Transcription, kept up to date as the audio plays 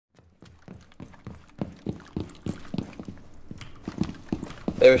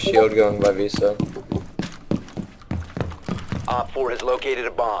There's shield going by Visa. Op 4 has located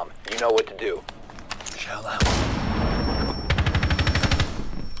a bomb. You know what to do. Shell out.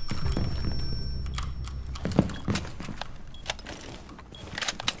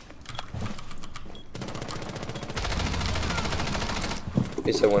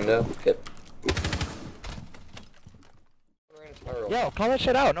 Visa window. Yep. Yo, call that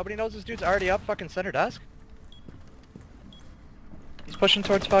shit out. Nobody knows this dude's already up fucking center desk. He's pushing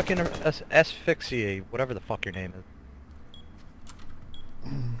towards fucking asphyxia, whatever the fuck your name is.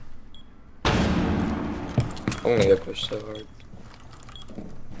 I'm gonna get pushed so hard.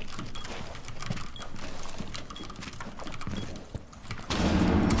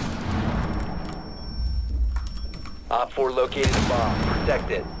 Op 4 located a bomb.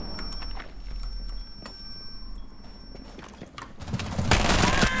 Protect it.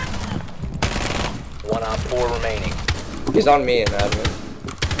 One Op 4 remaining. He's on me in admin.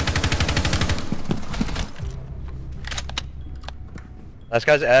 Last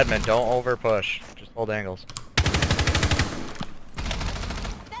guy's admin. Don't over push. Just hold angles.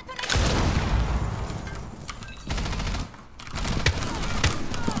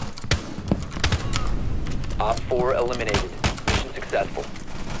 Op 4 eliminated. Mission successful.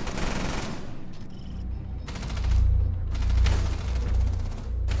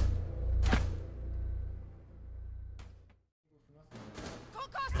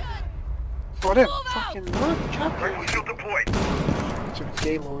 What a fucking look, chopper. Some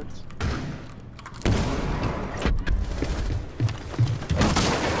gay lords.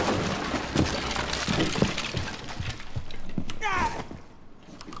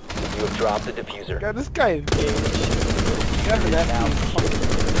 You have dropped the diffuser. God, this guy is gay. Gavin, that now.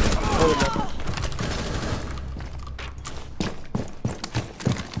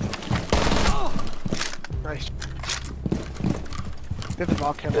 Nice. This is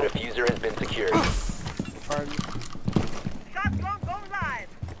all The camera. diffuser has been secured. Pardon. Shotgun go live.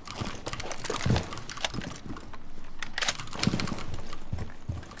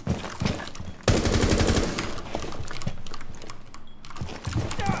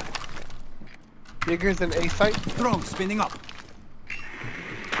 Jaeger's in A site. Drone spinning up.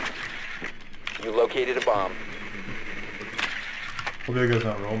 You located a bomb. Hope that guy's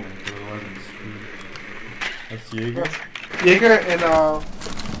not roaming, because otherwise I'm screwed. That's Jaeger. Jaeger and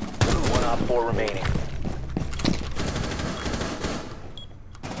One Op 4 remaining.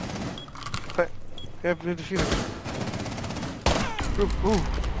 yeah, blue diffuser. Ooh,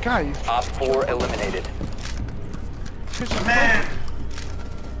 guys. Op 4 eliminated. Man!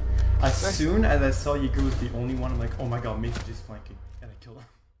 As soon as I saw Jaeger was the only one, I'm like, oh my god, Macie just flanking. And I killed him.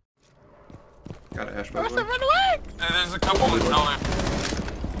 Got an ash by the way. Run away! There's a couple with no.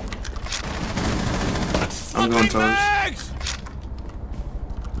 I'm going toes.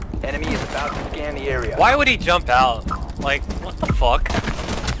 Enemy is about to scan the area. Why would he jump out? Like, what the fuck?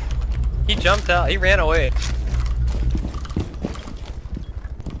 He jumped out. He ran away.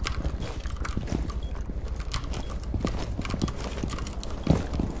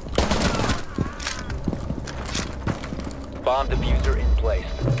 Bomb diffuser in place.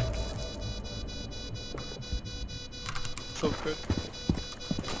 So good.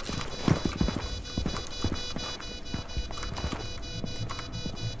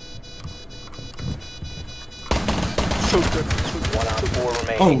 So good. One Op 4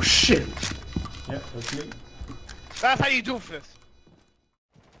 remaining. Oh shit! Yeah, that's me. That's how you do this.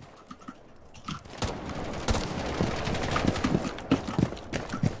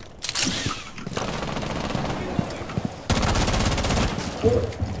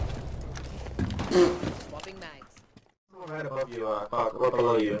 Swapping mags. Right above you, or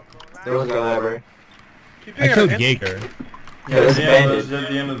below you. There was a guy library. I killed Jaeger. Yeah, there's a Yeah, bandit. that's at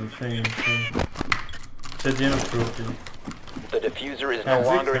the end of the thing. It's at the end of the trophy. The diffuser is no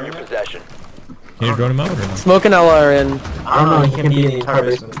longer in your possession. Can you drone him out or not? Smoke and Ella are in. I don't know, he can be in the entire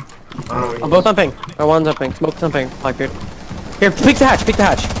basement. I don't know where I'm both on ping. Or one's on ping. Smoke's on ping. Blackbeard. Here, peek the hatch, peek the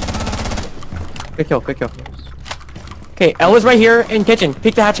hatch. Good kill, good kill. Okay, Ella's right here in kitchen.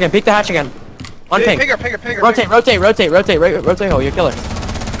 Peek the hatch again, peek the hatch again. On ping. Pinger. Rotate, hole, you killer.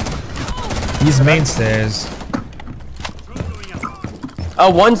 He's main stairs.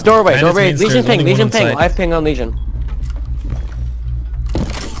 One's doorway, Bandit's main Legion stairs, ping, only one Legion on ping, site. live ping on Legion.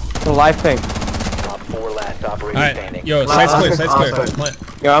 So live ping. Op 4 last operator standing. Yo, side's clear, side's clear.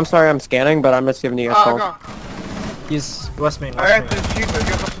 Yo, I'm sorry I'm scanning, but I'm just giving you guys Oh, call. go. He's West Main. Alright, the diffuser.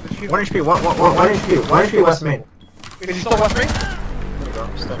 Get up to the diffuser. 1 HP, 1 HP West Main. Is he still West Main?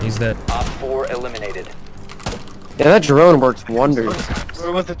 He's dead. Op 4 eliminated. Yeah, that drone works wonders.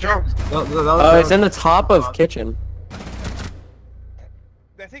 Where was the drone? It's in the top of kitchen.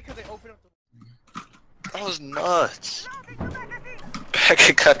 That was nuts.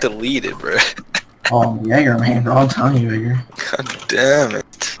 Packet got deleted, bro. Oh, Jaeger, man, bro. I'm telling you, Jaeger. God damn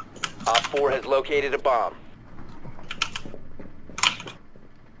it. Op 4 has located a bomb.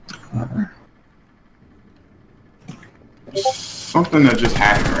 Something that just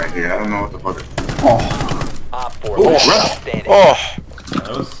happened right here. I don't know what the fuck it is. Oh. Op 4 Oh, last standing. Oh!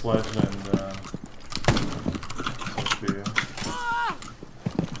 That was Sledge and Sophia.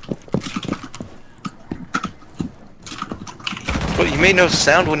 But you made no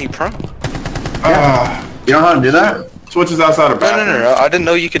sound when you prone. You know how to do that? Switches outside of No, bathroom. no, no, I didn't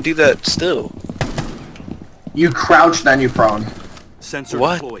know you could do that still. You crouch, then you prone. Sensor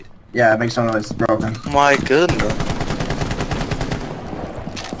What? deployed. Yeah, it makes no noise. It's broken. My goodness.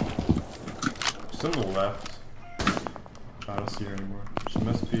 She's on the left. I don't see her anymore. She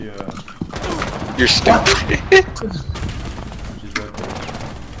must be, You're stupid. she's right there.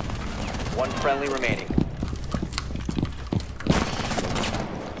 One friendly remaining.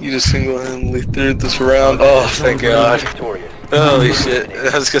 You just single-handedly threw this around. Oh, thank God. Victorious. Holy shit.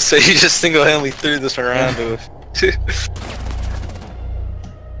 I was gonna say, you just single-handedly threw this around to us.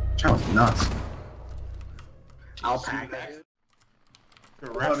 That was nuts. I'll pack that.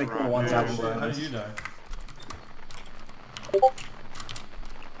 How did you die?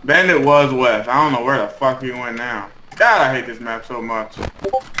 Bandit was west. I don't know where the fuck he went now. God, I hate this map so much.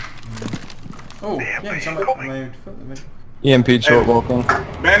 Oh, yeah, he's on my foot. EMP short walking.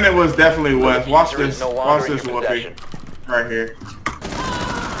 Bandit was definitely west. Watch Diffuser is this. no Watch longer in this, your Whoopi. possession. Right here.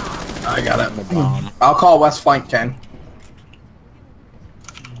 I got it. I'll call West Flank, Ken.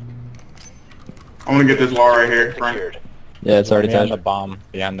 I'm gonna get this wall right here, Frank. Secured. Yeah, it's already Behind the touched. bomb,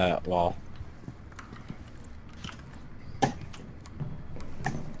 behind that wall.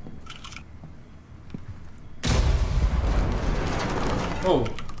 Oh,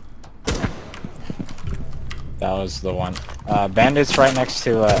 That was the one. Bandit's right next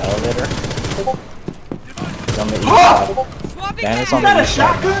to elevator. He's on the east side. Bandit's on the east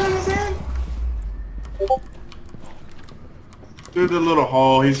side. in his hand? Through the little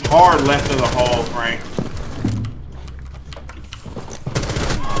hole. He's hard left of the hole, Frank.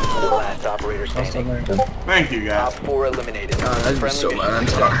 Last operator standing. Thank you, Op guys. 4 eliminated. that'd be Friendly so mission bad.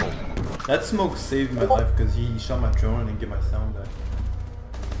 successful. that smoke saved my life because he shot my drone and didn't get my sound back.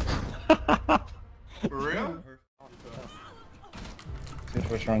 For real? See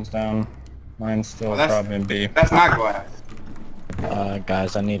which one's down. Mine's still Well, probably in B. That's not glass.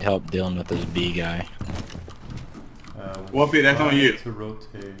 Guys, I need help dealing with this B guy. Wolfie, that's on you. To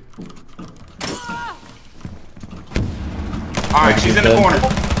rotate. Alright, she's in the corner.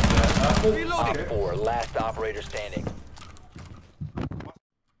 Op 4 last operator standing.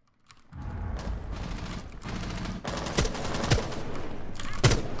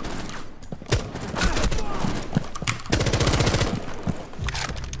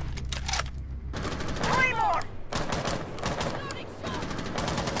 Three more!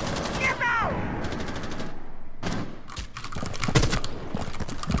 Get out!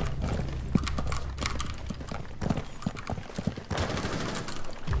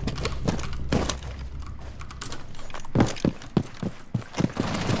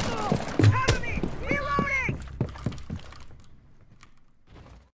 Cover me! Reloading!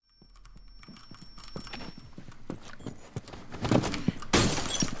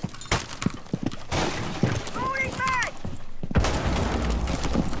 Loading back!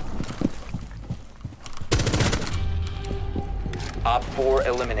 Op 4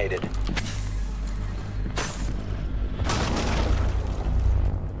 eliminated.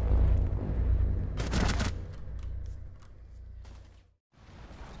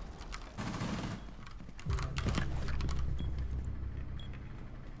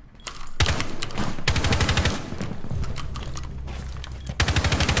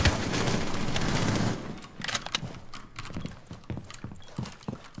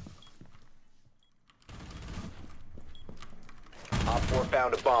 Op 4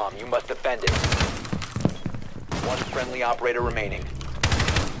 found a bomb. You must defend it. One friendly operator remaining.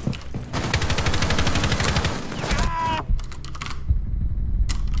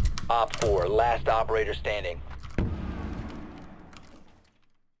 Op 4, last operator standing.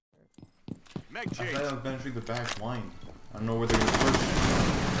 I thought I was benching the back line. I don't know where they're gonna push.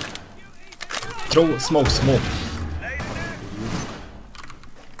 Throw smoke.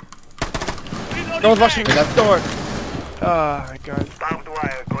 No one's rushing that door. Oh my god.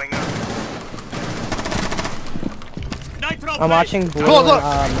 I'm watching Beaulo Look, look!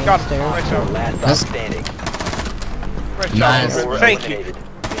 main Got him. stairs. Nice job. Last stop standing. Great Nice. job. Four Thank you. eliminated.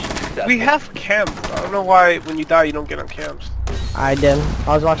 Mission successful. We have camps. I don't know why when you die you don't get on camps. I did.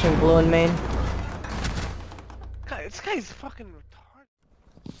 I was watching Blue and main. This guy's fucking retarded.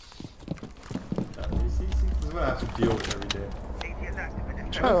 See, this is what I have to deal with every day.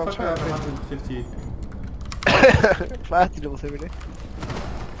 Try How it, the fuck try I it. have 158 ping? I have to deal with every day.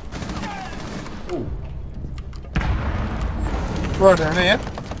 Ooh. We're there, yeah?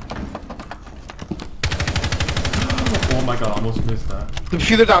 Oh my god, I almost missed that.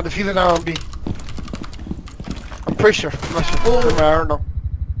 Diffuser down on B. I'm pretty sure. I'm not sure. I don't know.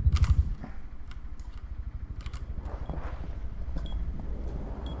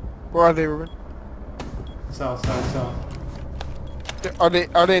 Where are they, Ruben? South. Are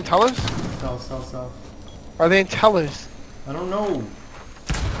they in tellers? South. Are they in tellers? I don't know.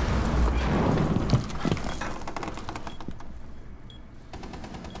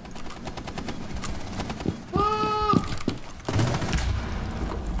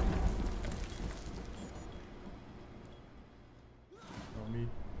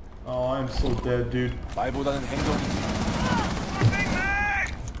 Oh, I'm so dead, dude. 말보다는 행동이.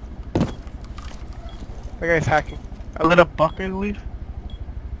 That guy's hacking. I lit up Buck, I believe.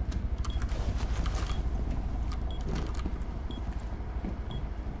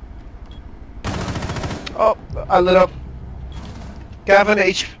 Oh, I lit up Gavin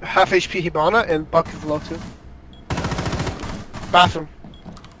half HP Hibana and Buck is low too. Bathroom.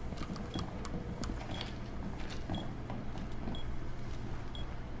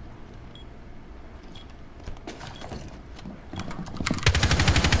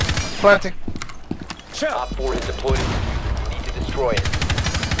 Planting. Op 4 has deployed it. You need to destroy it.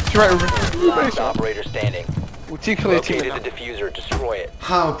 She's right, Ruben. Last operator standing. We'll team kill your team Located now. the diffuser. Destroy it.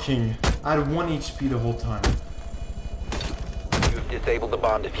 How, King? I had 1 HP the whole time. You've disabled the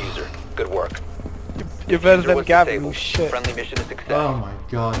bomb diffuser. Good work. You're better Diffuser than was Gavin, disabled. you shit. Friendly mission is success. Oh my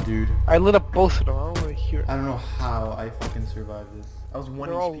god, dude. I lit up both of them. I don't want to hear it. I don't know how I fucking survived this. I was 1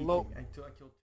 They're all HP. low. I killed